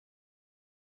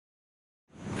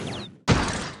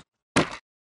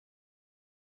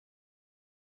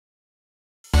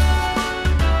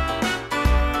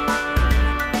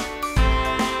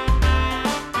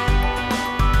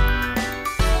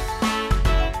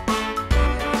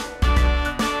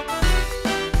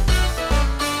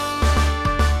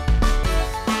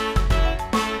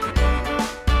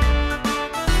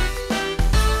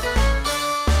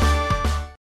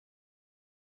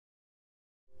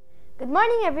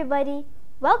morning, everybody.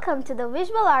 Welcome to the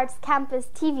Visual Arts Campus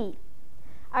TV.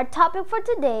 Our topic for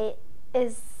today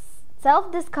is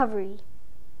self-discovery.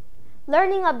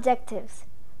 Learning objectives.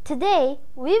 Today,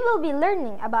 we will be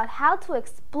learning about how to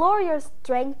explore your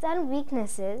strengths and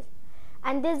weaknesses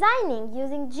and designing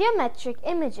using geometric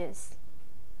images.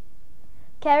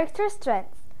 Character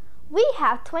strengths. We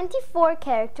have 24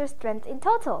 character strengths in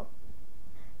total.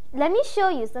 Let me show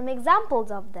you some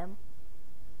examples of them.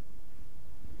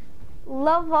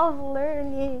 Love of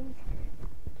learning.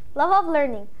 Love of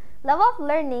learning. Love of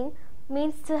learning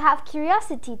means to have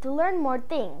curiosity to learn more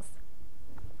things.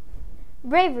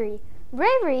 Bravery.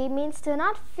 Bravery means to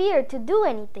not fear to do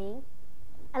anything.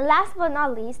 And last but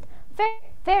not least,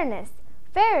 fairness.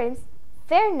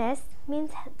 Fairness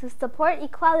means to support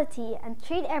equality and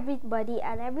treat everybody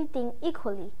and everything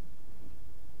equally.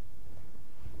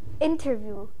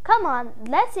 Interview. Come on,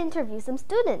 let's interview some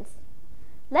students.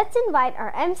 Let's invite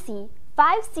our MC,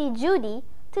 5C Judy,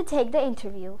 to take the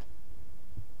interview.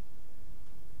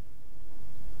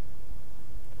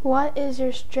 What is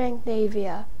your strength,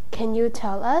 Navia? Can you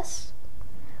tell us?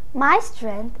 My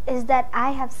strength is that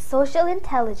I have social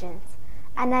intelligence,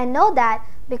 and I know that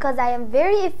because I am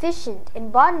very efficient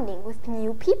in bonding with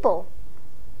new people.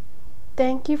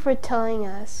 Thank you for telling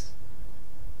us.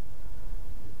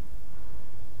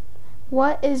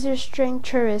 What is your strength,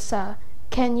 Teresa?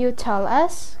 Can you tell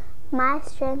us? My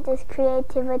strength is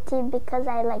creativity because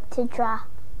I like to draw.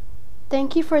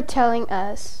 Thank you for telling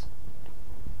us.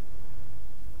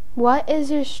 What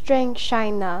is your strength,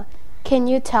 Shaina? Can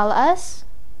you tell us?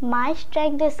 My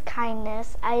strength is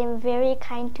kindness. I am very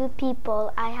kind to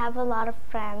people. I have a lot of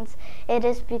friends. It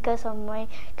is because of my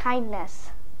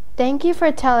kindness. Thank you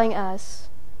for telling us.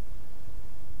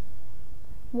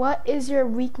 What is your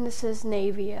weaknesses,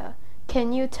 Navia?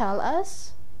 Can you tell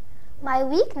us? My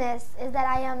weakness is that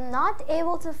I am not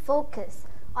able to focus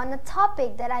on a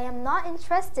topic that I am not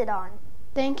interested on.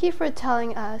 Thank you for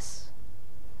telling us.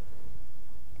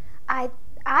 I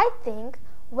think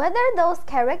whether those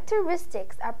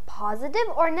characteristics are positive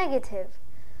or negative,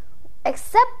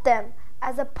 accept them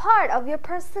as a part of your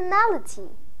personality.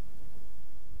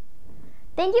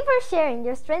 Thank you for sharing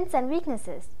your strengths and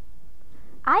weaknesses.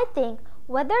 I think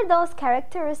whether those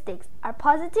characteristics are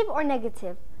positive or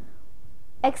negative,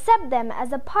 accept them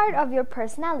as a part of your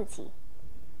personality.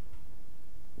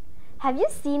 Have you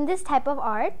seen this type of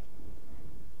art?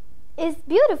 It's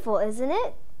beautiful, isn't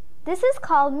it? This is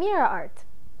called mirror art.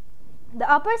 The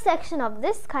upper section of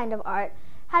this kind of art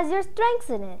has your strengths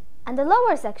in it, and the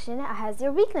lower section has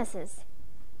your weaknesses.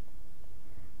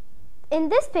 In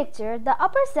this picture, the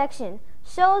upper section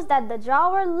shows that the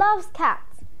drawer loves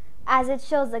cats, as it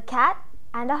shows a cat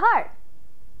and a heart.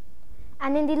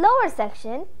 And in the lower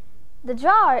section, the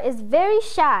drawer is very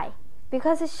shy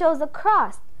because it shows a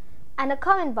cross and a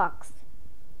comment box.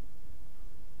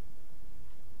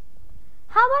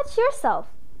 How about yourself?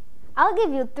 I'll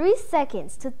give you 3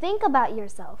 seconds to think about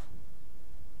yourself.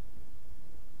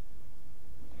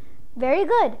 Very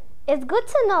good. It's good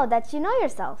to know that you know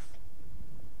yourself.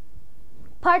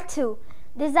 Part 2.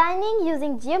 Designing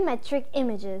using geometric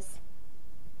images.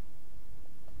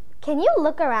 Can you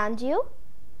look around you?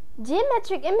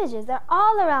 Geometric images are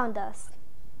all around us.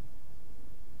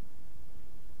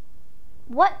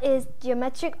 What is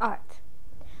geometric art?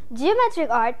 Geometric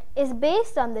art is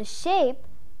based on the shape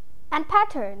and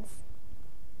patterns.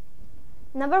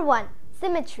 Number 1.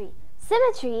 Symmetry.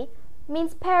 Symmetry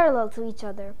means parallel to each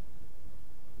other.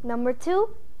 Number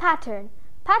 2. Pattern.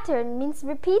 Pattern means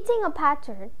repeating a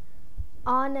pattern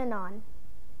on and on.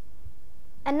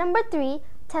 And number 3.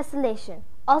 Tessellation,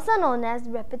 also known as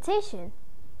repetition.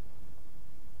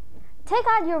 Take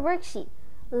out your worksheet.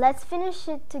 Let's finish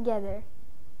it together.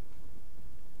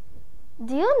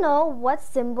 Do you know what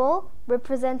symbol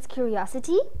represents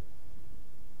curiosity?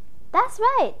 That's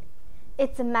right.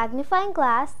 It's a magnifying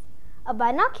glass, a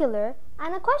binocular,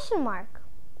 and a question mark.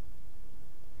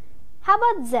 How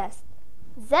about zest?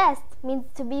 Zest means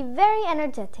to be very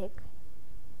energetic.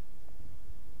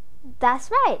 That's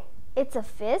right. It's a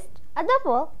fist, a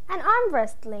double, and arm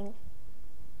wrestling.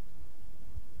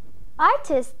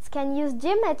 Artists can use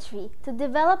geometry to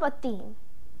develop a theme.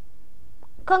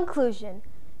 Conclusion.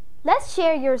 Let's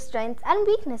share your strengths and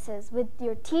weaknesses with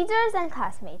your teachers and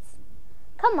classmates.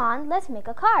 Come on, let's make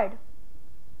a card.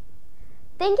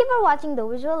 Thank you for watching the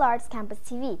Visual Arts Campus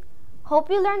TV.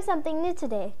 Hope you learned something new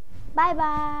today.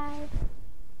 Bye-bye.